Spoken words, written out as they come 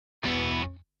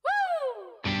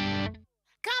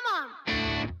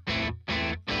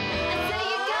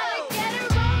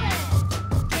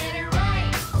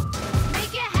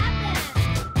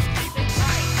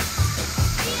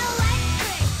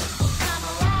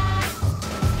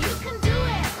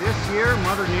year,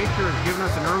 Mother Nature has given us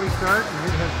an early start, and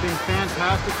it has been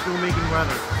fantastic snowmaking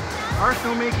weather. Our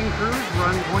snowmaking crews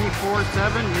run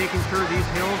 24/7, making sure these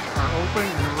hills are open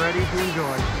and ready to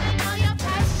enjoy.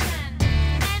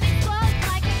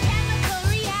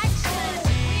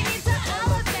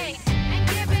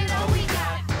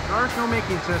 Our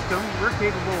snowmaking system, we're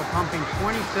capable of pumping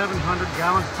 2,700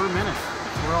 gallons per minute.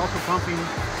 We're also pumping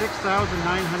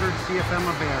 6,900 CFM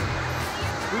of air.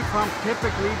 We pump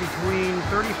typically between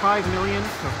 35 million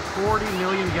to 40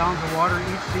 million gallons of water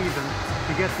each season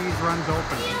to get these runs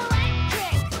open.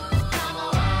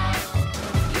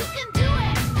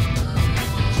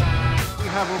 We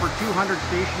have over 200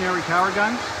 stationary tower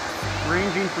guns,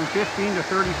 ranging from 15 to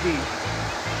 30 feet.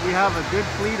 We have a good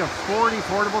fleet of 40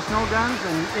 portable snow guns,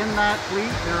 and in that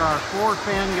fleet there are 4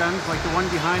 fan guns like the one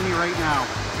behind me right now.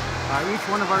 Each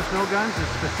one of our snow guns is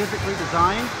specifically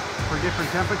designed for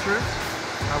different temperatures.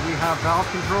 We have valve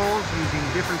controls using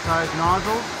different sized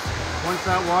nozzles. Once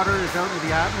that water is out into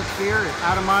the atmosphere, it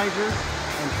atomizes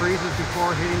and freezes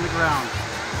before hitting the ground.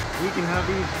 We can have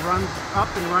these runs up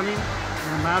and running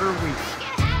in a matter of weeks.